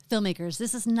Filmmakers,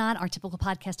 this is not our typical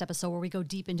podcast episode where we go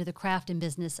deep into the craft and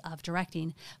business of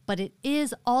directing, but it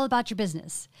is all about your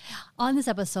business. On this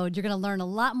episode, you're going to learn a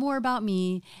lot more about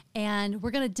me, and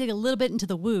we're going to dig a little bit into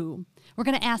the woo. We're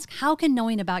going to ask, how can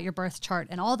knowing about your birth chart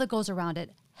and all that goes around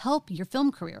it help your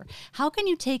film career? How can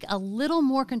you take a little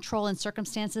more control in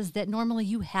circumstances that normally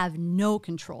you have no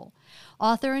control?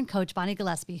 Author and coach Bonnie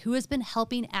Gillespie, who has been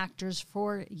helping actors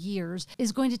for years,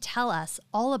 is going to tell us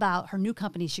all about her new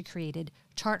company she created,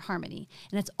 Chart Harmony.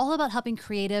 And it's all about helping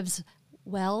creatives,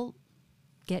 well,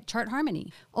 get Chart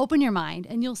Harmony. Open your mind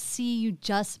and you'll see you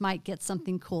just might get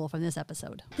something cool from this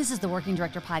episode. This is the Working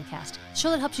Director Podcast, the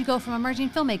show that helps you go from emerging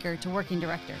filmmaker to working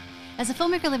director. As a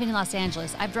filmmaker living in Los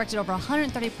Angeles, I've directed over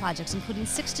 130 projects, including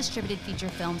 6 distributed feature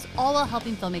films, all while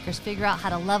helping filmmakers figure out how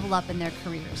to level up in their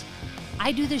careers.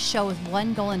 I do this show with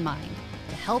one goal in mind,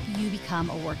 to help you become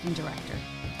a working director.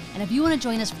 And if you want to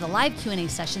join us for the live Q&A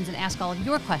sessions and ask all of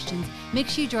your questions, make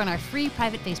sure you join our free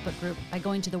private Facebook group by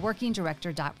going to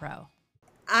theworkingdirector.pro.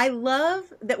 I love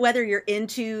that whether you're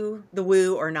into the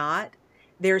woo or not,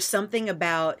 there's something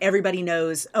about everybody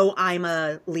knows, oh, I'm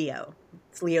a Leo.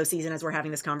 It's Leo season as we're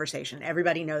having this conversation.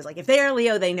 Everybody knows, like, if they're a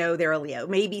Leo, they know they're a Leo.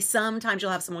 Maybe sometimes you'll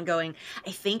have someone going,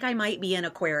 I think I might be an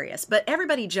Aquarius. But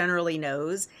everybody generally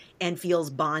knows and feels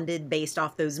bonded based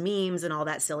off those memes and all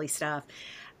that silly stuff.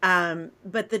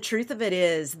 But the truth of it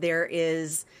is, there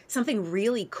is something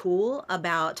really cool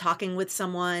about talking with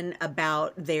someone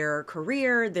about their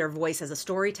career, their voice as a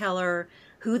storyteller,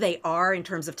 who they are in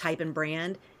terms of type and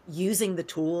brand, using the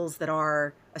tools that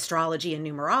are astrology and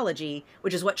numerology,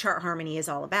 which is what Chart Harmony is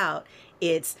all about.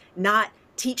 It's not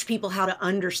teach people how to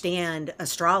understand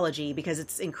astrology because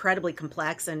it's incredibly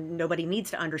complex and nobody needs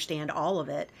to understand all of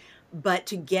it. But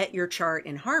to get your chart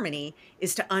in harmony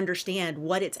is to understand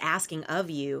what it's asking of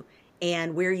you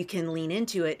and where you can lean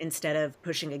into it instead of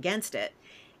pushing against it.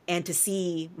 And to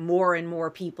see more and more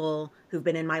people who've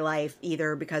been in my life,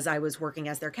 either because I was working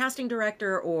as their casting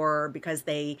director or because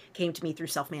they came to me through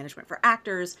self-management for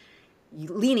actors,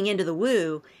 leaning into the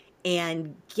woo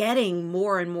and getting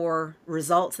more and more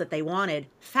results that they wanted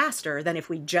faster than if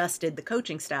we just did the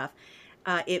coaching stuff.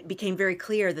 It became very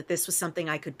clear that this was something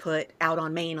I could put out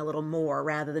on Main a little more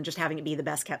rather than just having it be the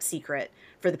best kept secret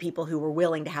for the people who were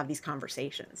willing to have these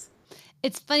conversations.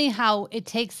 It's funny how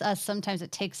sometimes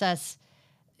it takes us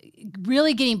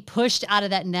really getting pushed out of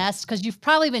that nest, because you've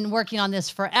probably been working on this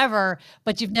forever,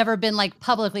 but you've never been like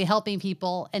publicly helping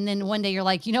people. And then one day you're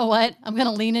like, you know what? I'm going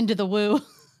to lean into the woo.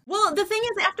 Well, the thing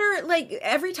is, after, like,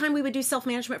 every time we would do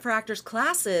self-management for actors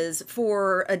classes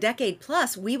for a decade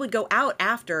plus, we would go out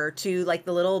after to, like,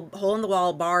 the little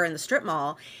hole-in-the-wall bar in the strip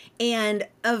mall, and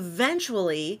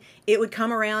eventually it would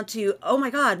come around to, oh my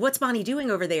God, what's Bonnie doing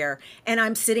over there? And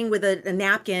I'm sitting with a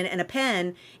napkin and a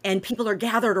pen, and people are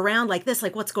gathered around like this,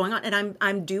 like, what's going on? And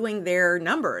I'm doing their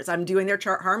numbers. I'm doing their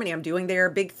Chart Harmony. I'm doing their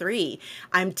big three.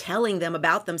 I'm telling them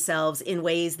about themselves in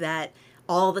ways that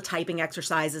all the typing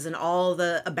exercises and all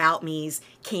the about me's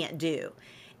can't do.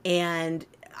 And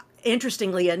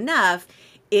interestingly enough,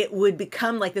 it would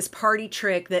become like this party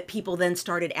trick that people then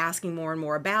started asking more and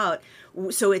more about.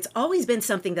 So it's always been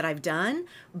something that I've done,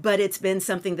 but it's been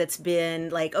something that's been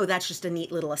like, oh, that's just a neat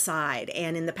little aside.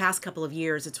 And in the past couple of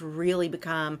years, it's really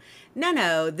become,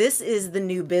 no, this is the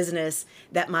new business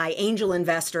that my angel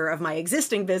investor of my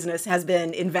existing business has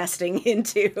been investing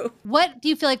into. What do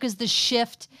you feel like is the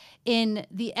shift in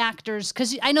the actors?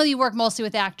 Because I know you work mostly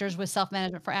with actors with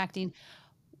self-management for acting.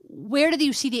 Where do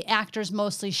you see the actors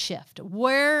mostly shift?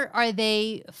 Where are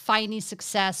they finding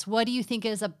success? What do you think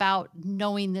is about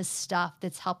knowing this stuff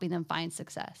that's helping them find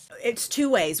success? It's two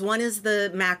ways. One is the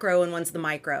macro and one's the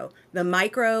micro. The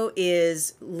micro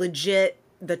is legit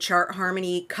the Chart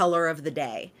Harmony color of the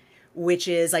day, which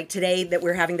is like today that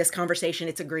we're having this conversation,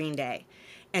 it's a green day.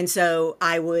 And so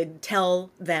I would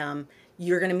tell them,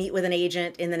 you're going to meet with an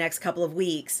agent in the next couple of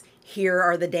weeks. Here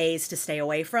are the days to stay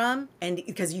away from. And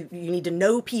because you need to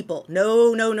know people,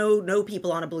 no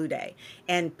people on a blue day,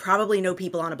 and probably no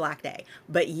people on a black day.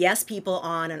 But yes, people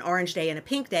on an orange day and a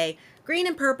pink day. Green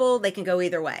and purple, they can go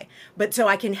either way. But so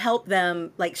I can help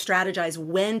them like strategize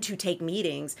when to take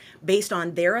meetings based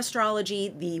on their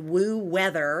astrology, the woo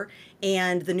weather,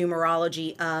 and the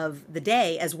numerology of the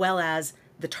day, as well as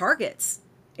the targets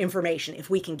information if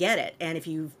we can get it. And if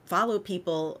you follow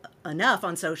people enough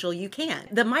on social, you can.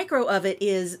 The micro of it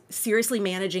is seriously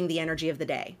managing the energy of the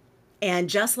day. And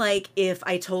just like if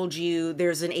I told you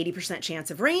there's an 80% chance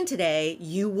of rain today,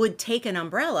 you would take an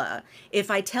umbrella.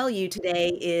 If I tell you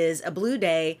today is a blue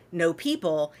day, no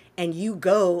people, and you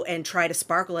go and try to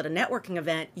sparkle at a networking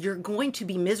event, you're going to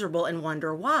be miserable and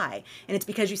wonder why. And it's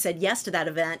because you said yes to that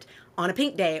event on a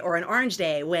pink day or an orange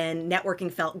day when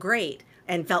networking felt great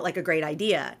and felt like a great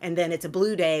idea. And then it's a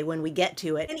blue day when we get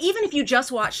to it. And even if you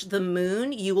just watch the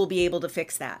moon, you will be able to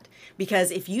fix that.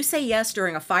 Because if you say yes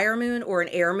during a fire moon or an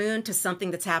air moon to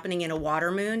something that's happening in a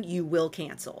water moon, you will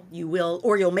cancel. You will,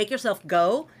 or you'll make yourself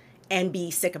go and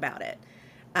be sick about it.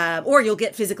 Or you'll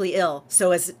get physically ill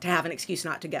so as to have an excuse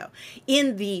not to go.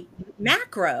 In the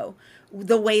macro,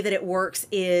 the way that it works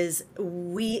is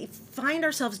we find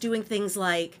ourselves doing things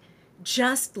like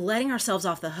just letting ourselves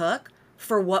off the hook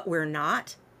for what we're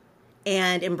not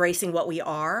and embracing what we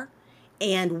are.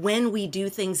 And when we do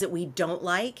things that we don't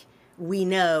like, we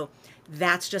know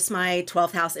that's just my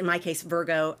 12th house, in my case,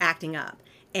 Virgo, acting up.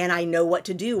 And I know what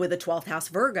to do with a 12th house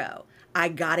Virgo. I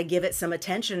got to give it some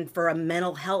attention for a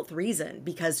mental health reason,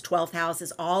 because 12th house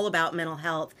is all about mental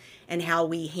health and how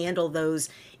we handle those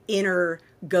inner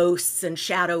ghosts and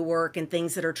shadow work and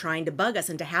things that are trying to bug us.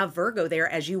 And to have Virgo there,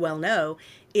 as you well know,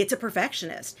 it's a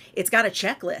perfectionist. It's got a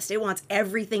checklist. It wants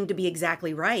everything to be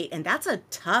exactly right. And that's a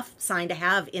tough sign to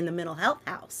have in the mental health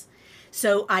house.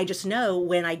 So I just know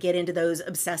when I get into those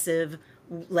obsessive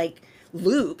like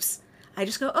loops, I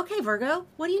just go, okay, Virgo,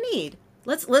 what do you need?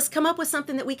 Let's come up with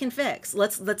something that we can fix.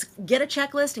 Let's get a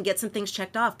checklist and get some things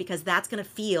checked off, because that's going to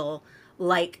feel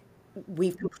like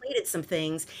we've completed some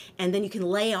things. And then you can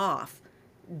lay off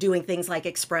doing things like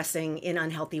expressing in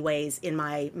unhealthy ways in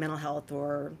my mental health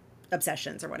or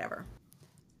obsessions or whatever.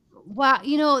 Wow,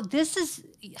 this is,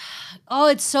 oh,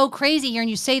 it's so crazy hearing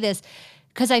you say this,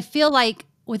 because I feel like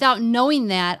without knowing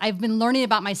that, I've been learning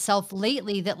about myself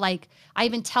lately that like, I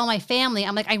even tell my family,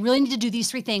 I'm like, I really need to do these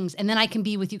 3 things and then I can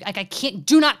be with you. Like, I can't,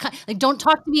 like, don't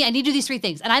talk to me. I need to do these 3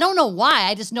 things. And I don't know why.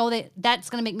 I just know that that's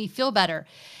going to make me feel better.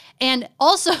 And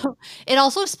also, it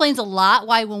also explains a lot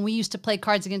why when we used to play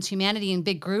Cards Against Humanity in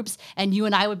big groups and you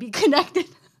and I would be connected.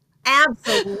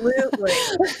 Absolutely.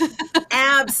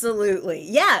 Absolutely.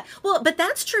 Yeah. Well, but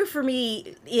that's true for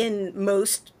me in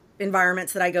most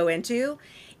environments that I go into.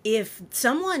 If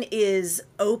someone is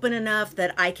open enough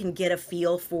that I can get a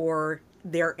feel for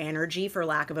their energy, for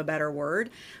lack of a better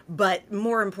word, but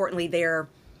more importantly,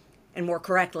 and more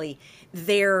correctly,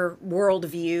 their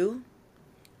worldview,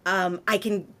 I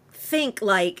can think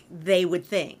like they would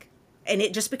think. And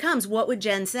it just becomes, what would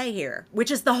Jen say here?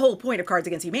 Which is the whole point of Cards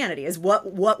Against Humanity, is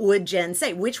what would Jen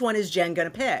say? Which one is Jen going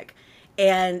to pick?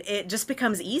 And it just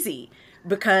becomes easy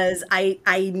because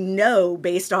I know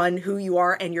based on who you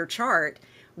are and your chart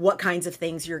what kinds of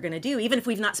things you're going to do, even if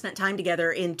we've not spent time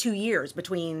together in 2 years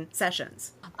between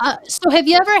sessions. So have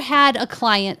you ever had a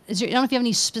client, I don't know if you have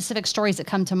any specific stories that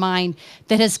come to mind,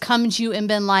 that has come to you and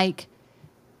been like,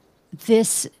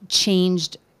 this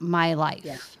changed my life,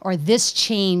 Yeah. or this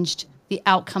changed the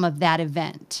outcome of that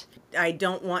event? I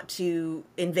don't want to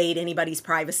invade anybody's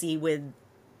privacy with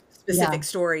specific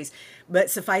stories, but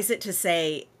suffice it to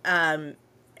say,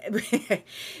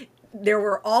 there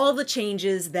were all the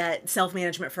changes that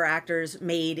self-management for actors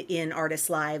made in artists'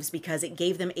 lives, because it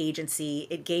gave them agency.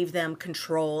 It gave them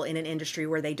control in an industry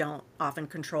where they don't often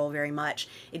control very much.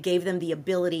 It gave them the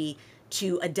ability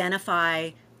to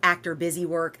identify actor busy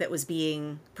work that was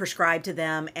being prescribed to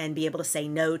them and be able to say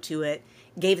no to it.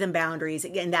 Gave them boundaries.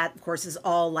 And that, of course, is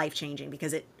all life-changing,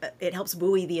 because it helps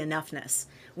buoy the enoughness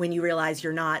when you realize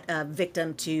you're not a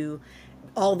victim to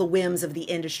all the whims of the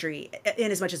industry,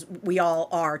 in as much as we all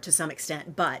are to some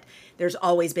extent. But there's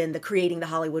always been the creating the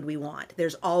Hollywood we want.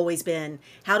 There's always been,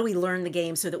 how do we learn the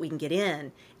game so that we can get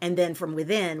in, and then from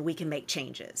within we can make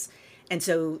changes. And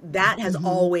so that has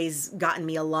always gotten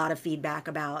me a lot of feedback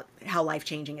about how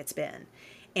life-changing it's been.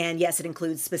 And yes, it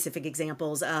includes specific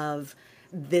examples of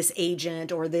this agent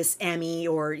or this Emmy,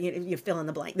 or you fill in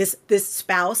the blank, this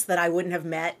spouse that I wouldn't have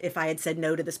met if I had said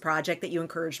no to this project that you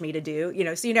encouraged me to do,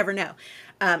 so you never know.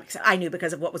 I knew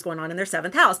because of what was going on in their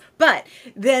 7th house. But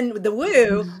then the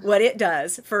woo, what it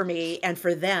does for me and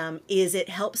for them is it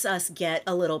helps us get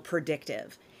a little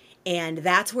predictive. And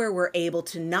that's where we're able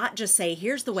to not just say,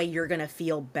 here's the way you're going to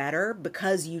feel better,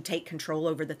 because you take control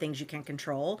over the things you can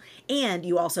control. And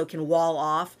you also can wall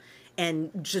off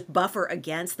and just buffer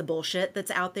against the bullshit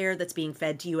that's out there that's being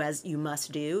fed to you as you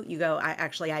must do. You go,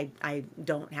 I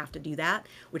don't have to do that,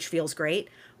 which feels great.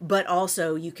 But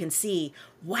also you can see,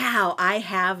 wow, I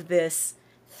have this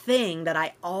thing that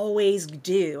I always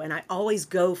do and I always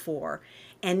go for.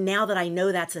 And now that I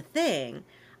know that's a thing,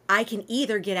 I can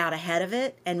either get out ahead of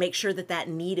it and make sure that that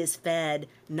need is fed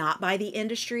not by the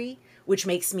industry, which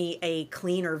makes me a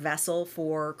cleaner vessel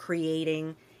for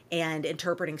creating and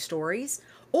interpreting stories.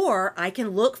 Or I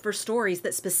can look for stories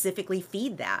that specifically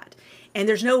feed that. And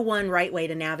there's no one right way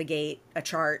to navigate a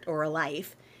chart or a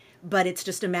life, but it's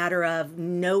just a matter of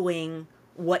knowing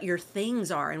what your things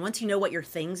are. And once you know what your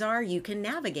things are, you can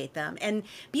navigate them and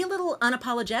be a little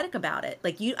unapologetic about it.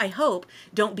 Like I hope,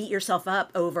 don't beat yourself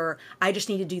up over, I just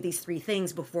need to do these 3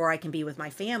 things before I can be with my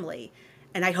family.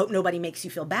 And I hope nobody makes you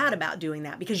feel bad about doing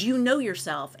that, because you know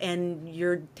yourself and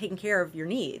you're taking care of your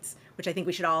needs, which I think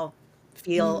we should all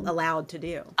feel allowed to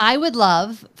do. I would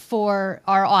love for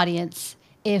our audience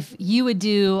if you would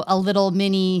do a little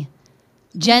mini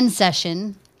Jen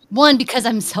session. One, because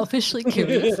I'm selfishly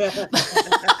curious,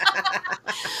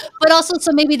 but also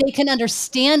so maybe they can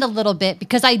understand a little bit,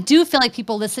 because I do feel like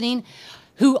people listening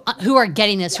who are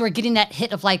getting this, who are getting that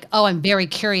hit of like, oh, I'm very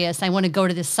curious, I want to go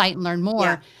to this site and learn more.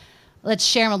 Yeah. Let's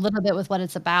share them a little bit with what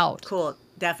it's about. Cool.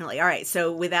 Definitely. All right.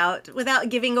 So without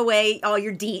giving away all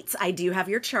your deets, I do have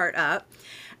your chart up.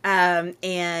 You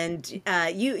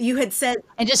had said,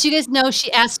 and just so you guys know,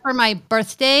 she asked for my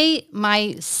birthday,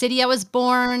 my city I was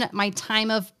born, my time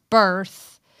of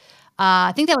birth.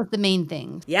 I think that was the main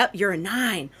thing. Yep. You're a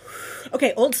 9.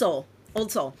 Okay. Old soul.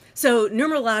 So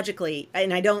numerologically,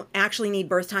 and I don't actually need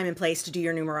birth time and place to do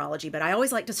your numerology, but I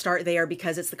always like to start there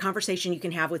because it's the conversation you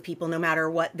can have with people no matter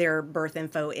what their birth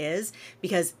info is.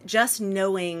 Because just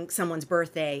knowing someone's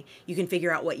birthday, you can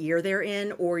figure out what year they're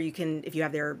in, or you can, if you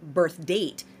have their birth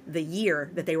date, the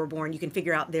year that they were born, you can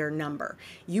figure out their number.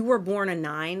 You were born a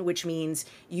 9, which means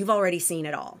you've already seen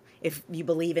it all. If you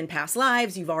believe in past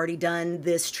lives, you've already done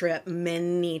this trip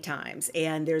many times.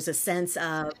 And there's a sense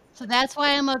of... So that's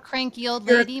why I'm a cranky old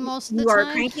lady most of the time? You are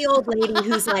a cranky old lady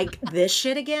who's like, this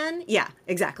shit again? Yeah,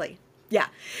 exactly. Yeah.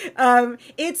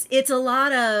 It's a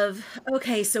lot of,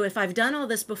 okay, so if I've done all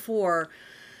this before,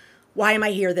 why am I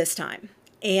here this time?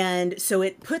 And so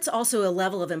it puts also a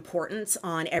level of importance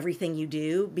on everything you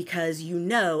do, because you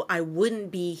know I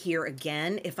wouldn't be here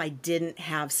again if I didn't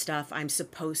have stuff I'm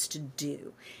supposed to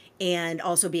do. And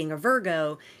also being a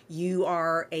Virgo, you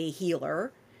are a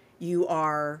healer. You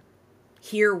are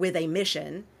here with a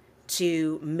mission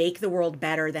to make the world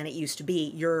better than it used to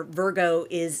be. Your Virgo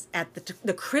is at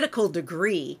the critical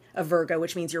degree of Virgo,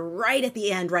 which means you're right at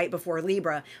the end, right before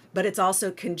Libra, but it's also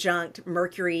conjunct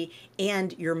Mercury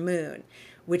and your moon,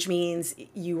 which means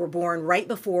you were born right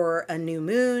before a new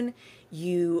moon.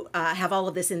 You have all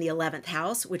of this in the 11th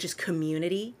house, which is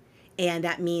community. And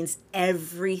that means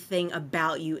everything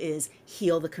about you is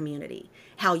heal the community.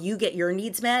 How you get your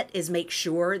needs met is make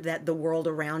sure that the world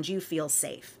around you feels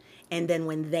safe. And then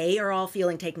when they are all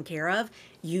feeling taken care of,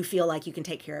 you feel like you can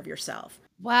take care of yourself.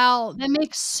 Wow, that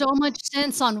makes so much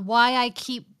sense on why I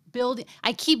keep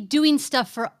doing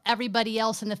stuff for everybody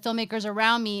else and the filmmakers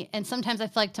around me. And sometimes I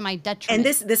feel like to my detriment.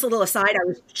 And this little aside I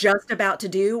was just about to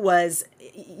do was,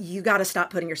 you got to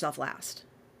stop putting yourself last.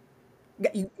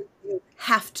 You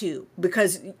have to,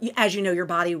 because as you know, your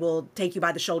body will take you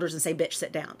by the shoulders and say, bitch,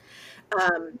 sit down.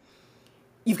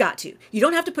 You've got to. You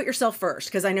don't have to put yourself first,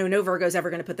 because I know no Virgo's ever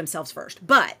going to put themselves first.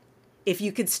 But if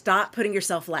you could stop putting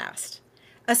yourself last,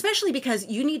 especially because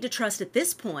you need to trust at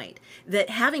this point that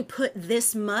having put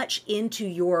this much into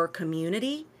your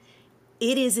community,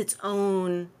 it is its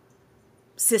own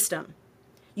system.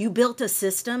 You built a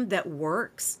system that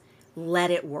works.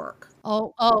 Let it work.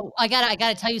 Oh, I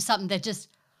gotta tell you something that just,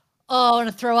 I want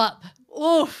to throw up.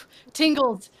 Oof,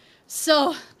 tingles.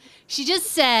 So she just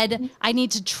said, I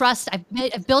need to trust.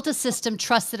 I've built a system,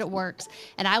 trust that it works.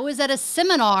 And I was at a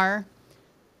seminar.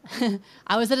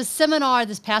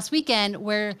 This past weekend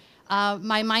where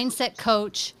my mindset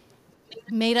coach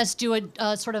made us do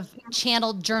a sort of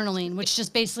channeled journaling, which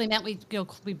just basically meant we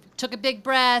took a big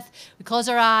breath, we closed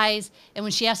our eyes, and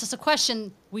when she asked us a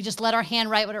question, we just let our hand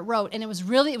write what it wrote. And it was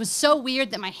so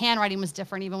weird that my handwriting was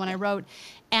different even when I wrote.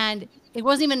 And it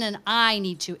wasn't even an I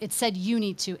need to, it said you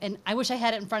need to. And I wish I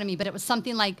had it in front of me, but it was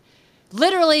something like,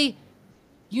 literally,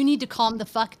 you need to calm the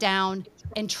fuck down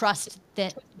and trust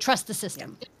the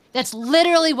system. Yeah. That's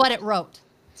literally what it wrote.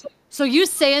 So you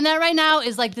saying that right now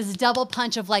is like this double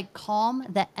punch of like, calm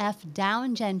the F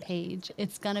down, Jen Page.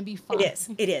 It's going to be fun.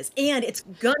 It is. And it's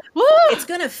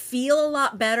gonna feel a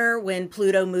lot better when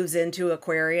Pluto moves into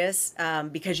Aquarius,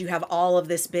 because you have all of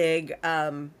this big,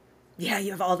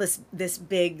 you have all this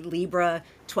big Libra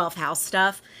 12th house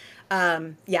stuff.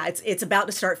 It's about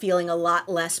to start feeling a lot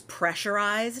less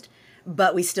pressurized,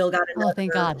 but we still got another,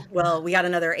 thank God. Well, we got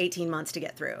another 18 months to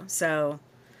get through. So.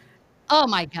 Oh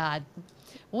my God.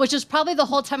 which is probably the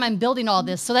whole time I'm building all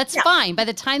this. So that's fine. By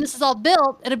the time this is all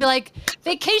built, it'll be like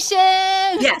vacation.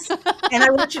 Yes. And I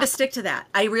want you to stick to that.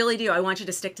 I really do. I want you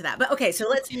to stick to that. But okay, so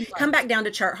let's come back down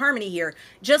to chart harmony here.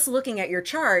 Just looking at your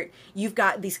chart, you've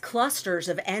got these clusters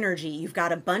of energy. You've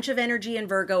got a bunch of energy in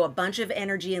Virgo, a bunch of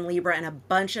energy in Libra, and a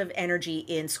bunch of energy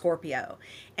in Scorpio.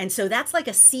 And so that's like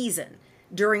a season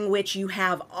during which you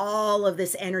have all of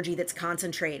this energy that's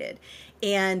concentrated.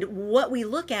 And what we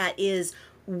look at is,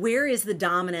 where is the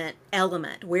dominant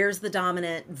element? Where's the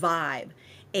dominant vibe?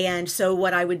 And so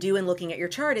what I would do in looking at your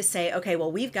chart is say, okay,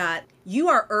 well, you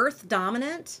are earth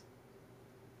dominant.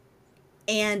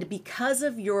 And because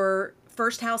of your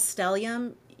first house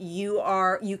stellium,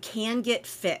 you can get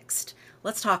fixed.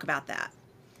 Let's talk about that.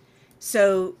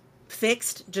 So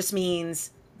fixed just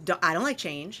means, I don't like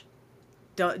change.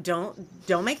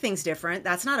 Don't make things different.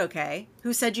 That's not okay.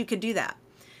 Who said you could do that?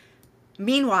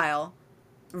 Meanwhile,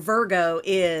 Virgo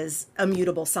is a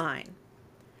mutable sign.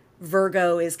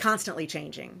 Virgo is constantly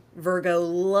changing. Virgo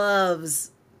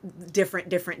loves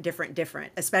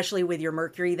different, especially with your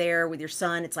Mercury there, with your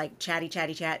sun. It's like chatty,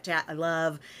 chat. I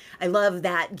love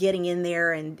that, getting in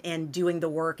there and doing the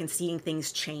work and seeing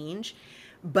things change.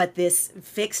 But this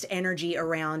fixed energy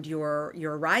around your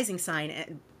rising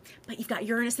sign, but you've got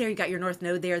Uranus there, you've got your North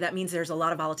Node there. That means there's a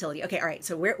lot of volatility. Okay, all right,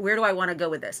 so where do I want to go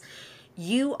with this?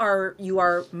 You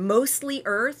are mostly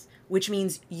earth, which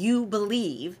means you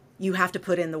believe you have to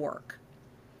put in the work.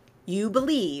 You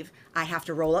believe I have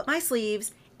to roll up my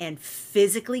sleeves and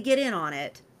physically get in on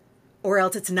it, or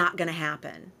else it's not going to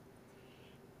happen.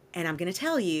 And I'm going to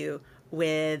tell you,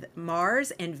 with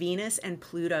Mars and Venus and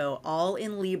Pluto all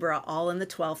in Libra, all in the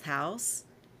 12th house,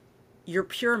 you're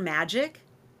pure magic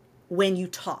when you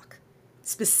talk.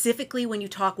 Specifically when you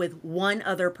talk with one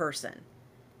other person.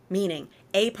 Meaning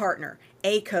a partner,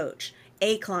 a coach,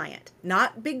 a client,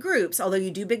 not big groups, although you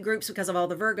do big groups because of all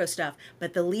the Virgo stuff,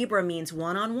 but the Libra means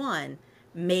one-on-one,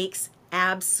 makes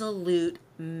absolute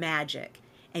magic.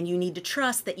 And you need to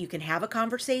trust that you can have a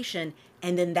conversation,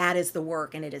 and then that is the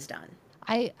work, and it is done.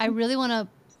 I really want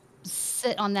to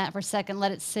sit on that for a second,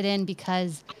 let it sit in,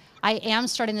 because I am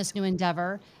starting this new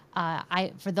endeavor.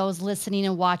 For those listening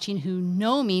and watching who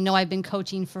know me, know I've been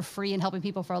coaching for free and helping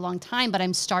people for a long time, but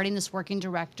I'm starting this working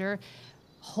director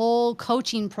whole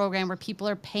coaching program where people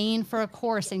are paying for a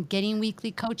course and getting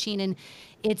weekly coaching. And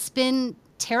it's been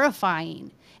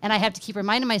terrifying. And I have to keep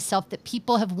reminding myself that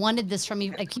people have wanted this from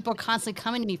me. Like, people are constantly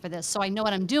coming to me for this. So I know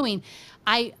what I'm doing.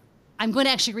 I'm going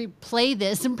to actually replay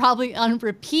this and probably on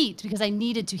repeat, because I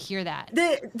needed to hear that.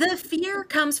 The fear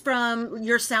comes from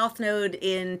your South Node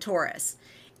in Taurus.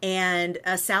 And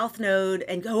a South Node,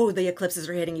 and the eclipses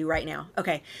are hitting you right now.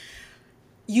 Okay.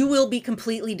 You will be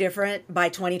completely different by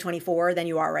 2024 than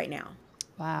you are right now.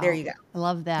 Wow. There you go. I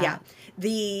love that. Yeah.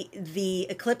 The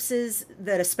eclipses,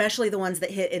 that especially the ones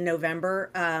that hit in November,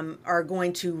 are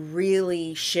going to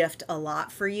really shift a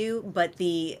lot for you. But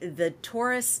the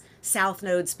Taurus South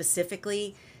Node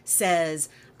specifically says,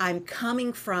 I'm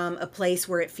coming from a place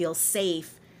where it feels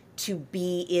safe to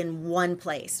be in one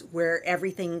place where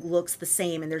everything looks the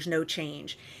same and there's no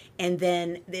change. And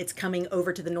then it's coming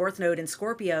over to the North Node in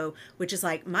Scorpio, which is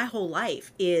like, my whole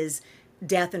life is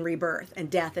death and rebirth and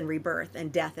death and rebirth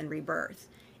and death and rebirth.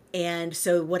 And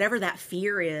so whatever that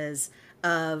fear is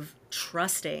of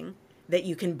trusting that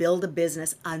you can build a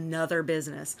business, another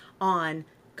business, on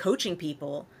coaching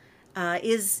people,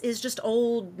 is just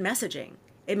old messaging.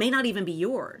 It may not even be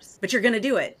yours, but you're going to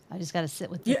do it. I just got to sit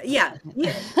with you. Yeah,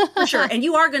 for sure. And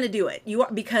you are going to do it. You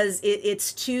are, because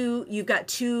you've got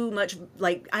too much,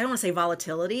 like, I don't want to say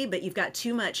volatility, but you've got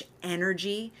too much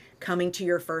energy coming to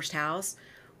your first house,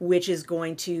 which is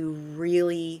going to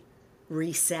really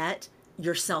reset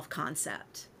your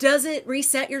self-concept. Does it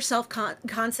reset your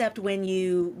self-concept when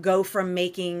you go from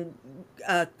making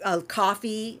a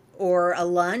coffee or a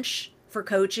lunch for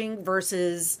coaching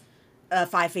versus a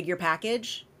 5-figure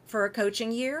package for a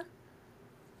coaching year?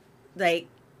 Like,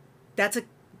 that's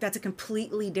a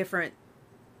completely different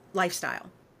lifestyle.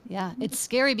 Yeah, it's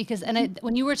scary because,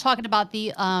 when you were talking about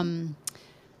the,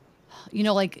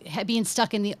 like being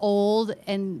stuck in the old,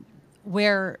 and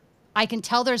where I can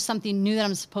tell there's something new that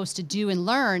I'm supposed to do and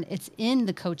learn, it's in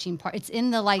the coaching part. It's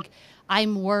in the, like,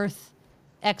 I'm worth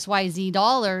XYZ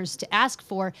dollars to ask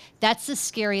for. That's the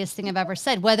scariest thing I've ever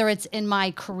said, whether it's in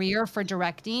my career for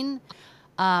directing,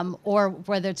 or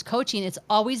whether it's coaching. It's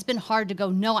always been hard to go,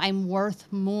 no, I'm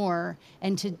worth more,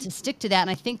 and to stick to that. And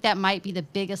I think that might be the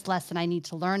biggest lesson I need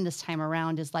to learn this time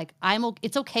around, is like,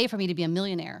 it's okay for me to be a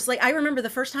millionaire. It's like, I remember the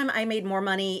first time I made more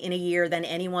money in a year than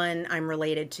anyone I'm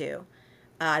related to.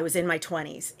 I was in my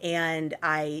 20s, and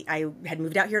I had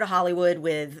moved out here to Hollywood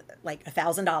with like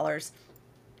 $1,000,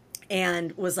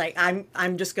 and was like, I'm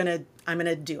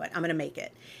gonna do it. I'm gonna make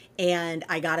it. And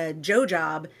I got a Joe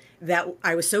job that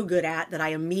I was so good at that I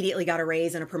immediately got a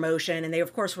raise and a promotion. And they,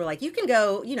 of course, were like, you can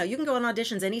go on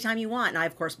auditions anytime you want. And I,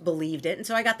 of course, believed it. And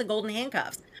so I got the golden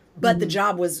handcuffs. But the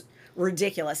job was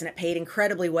ridiculous and it paid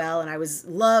incredibly well. And I was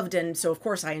loved. And so, of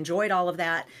course, I enjoyed all of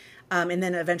that. And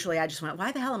then eventually I just went,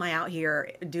 why the hell am I out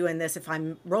here doing this? If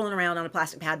I'm rolling around on a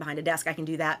plastic pad behind a desk, I can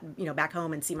do that, back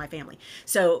home and see my family.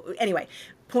 So anyway,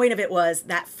 point of it was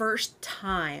that first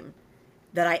time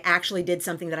that I actually did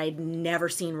something that I had never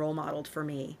seen role modeled for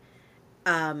me.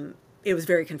 It was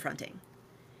very confronting.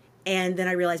 And then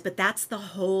I realized, but that's the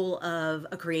whole of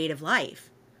a creative life.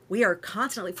 We are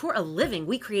constantly, for a living,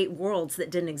 we create worlds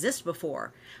that didn't exist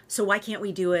before. So why can't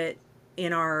we do it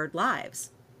in our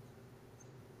lives?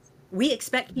 We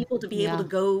expect people to be able to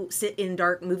go sit in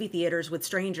dark movie theaters with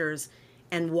strangers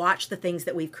and watch the things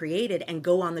that we've created and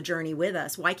go on the journey with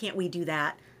us. Why can't we do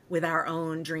that with our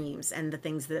own dreams and the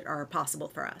things that are possible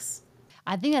for us?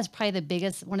 I think that's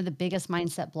probably one of the biggest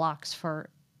mindset blocks for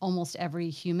almost every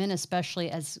human, especially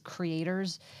as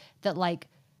creators, that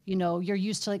you're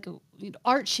used to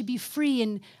art should be free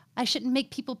and I shouldn't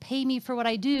make people pay me for what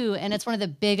I do. And it's one of the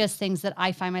biggest things that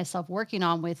I find myself working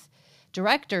on with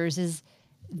directors is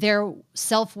their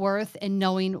self-worth and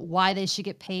knowing why they should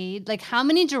get paid. Like, how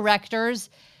many directors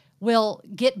will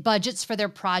get budgets for their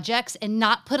projects and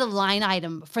not put a line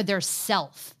item for their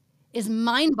self is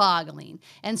mind-boggling.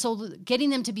 And so getting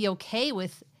them to be okay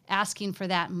with asking for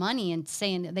that money and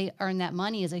saying that they earn that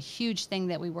money is a huge thing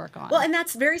that we work on. Well, and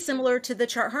that's very similar to the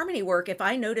chart harmony work. If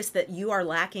I notice that you are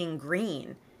lacking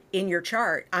green in your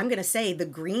chart, I'm going to say the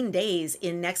green days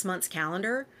in next month's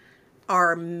calendar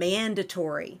are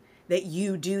mandatory that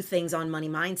you do things on money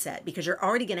mindset, because you're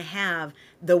already going to have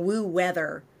the woo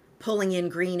weather pulling in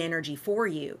green energy for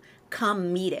you.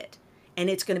 Come meet it. And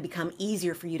it's going to become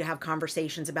easier for you to have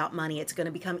conversations about money. It's going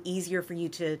to become easier for you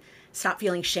to stop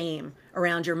feeling shame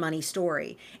around your money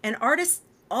story. And artists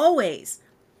always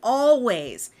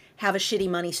have a shitty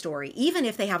money story. Even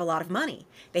if they have a lot of money,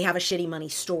 they have a shitty money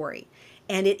story.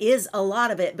 And it is a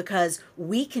lot of it because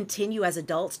we continue as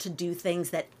adults to do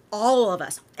things that all of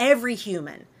us, every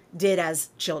human, did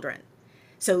as children.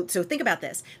 So think about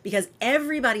this, because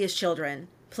everybody as children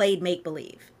played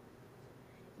make-believe.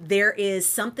 There is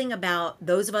something about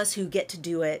those of us who get to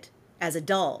do it as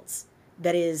adults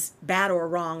that is bad or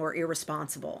wrong or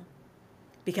irresponsible,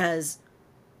 because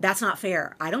that's not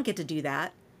fair. I don't get to do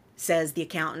that, says the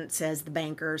accountant, says the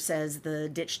banker, says the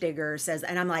ditch digger,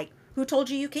 and I'm like, who told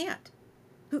you you can't?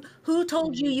 Who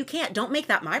told you you can't? Don't make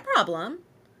that my problem.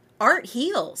 Art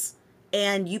heals,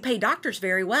 and you pay doctors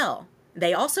very well.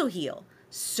 They also heal.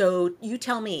 So you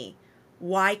tell me,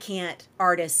 why can't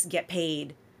artists get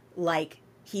paid like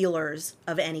healers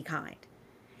of any kind?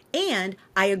 And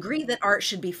I agree that art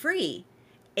should be free.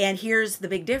 And here's the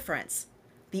big difference.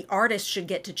 The artist should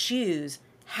get to choose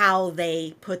how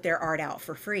they put their art out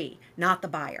for free, not the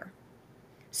buyer.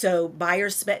 So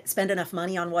buyers spend enough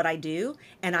money on what I do,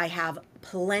 and I have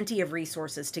plenty of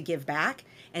resources to give back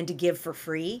and to give for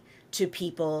free to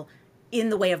people in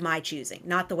the way of my choosing,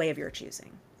 not the way of your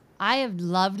choosing. I have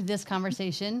loved this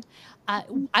conversation.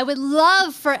 I would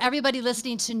love for everybody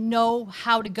listening to know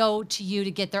how to go to you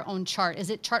to get their own chart. Is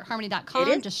it chartharmony.com?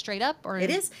 It is. Just straight up? Or it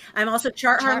is. I'm also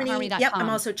Chart Harmony. Chartharmony.com. Yep, I'm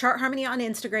also Chart Harmony on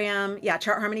Instagram. Yeah,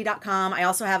 chartharmony.com. I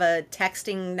also have a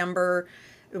texting number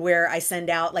where I send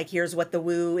out, like, here's what the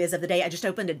woo is of the day. I just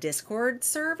opened a Discord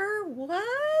server.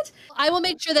 What? I will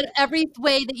make sure that every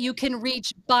way that you can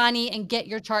reach Bonnie and get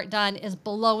your chart done is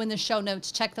below in the show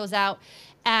notes. Check those out.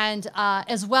 And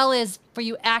as well as for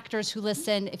you actors who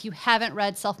listen, if you haven't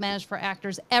read Self-Managed for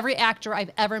Actors, every actor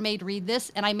I've ever made read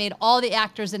this, and I made all the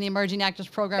actors in the Emerging Actors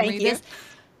Program read this,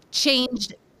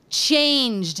 changed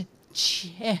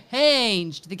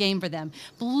the game for them,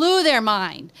 blew their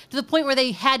mind to the point where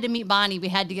they had to meet Bonnie. We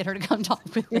had to get her to come talk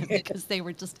with them because they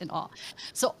were just in awe.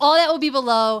 So all that will be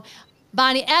below.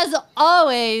 Bonnie, as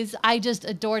always, I just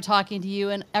adore talking to you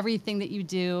and everything that you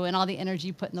do and all the energy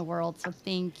you put in the world. So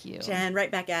thank you. Jen,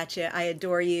 right back at you. I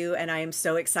adore you, and I am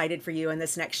so excited for you in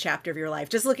this next chapter of your life.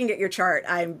 Just looking at your chart,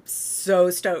 I'm so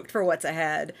stoked for what's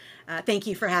ahead. Thank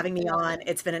you for having me on.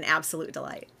 It's been an absolute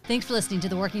delight. Thanks for listening to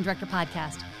the Working Director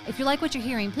Podcast. If you like what you're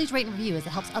hearing, please rate and review, as it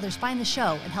helps others find the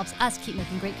show and helps us keep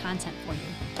making great content for you.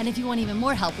 And if you want even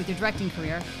more help with your directing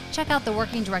career, check out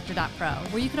theworkingdirector.pro,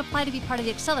 where you can apply to be part of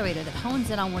the accelerator that hones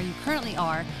in on where you currently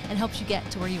are and helps you get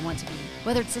to where you want to be.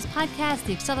 Whether it's this podcast,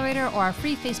 the accelerator, or our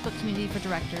free Facebook community for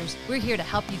directors, we're here to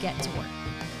help you get to work.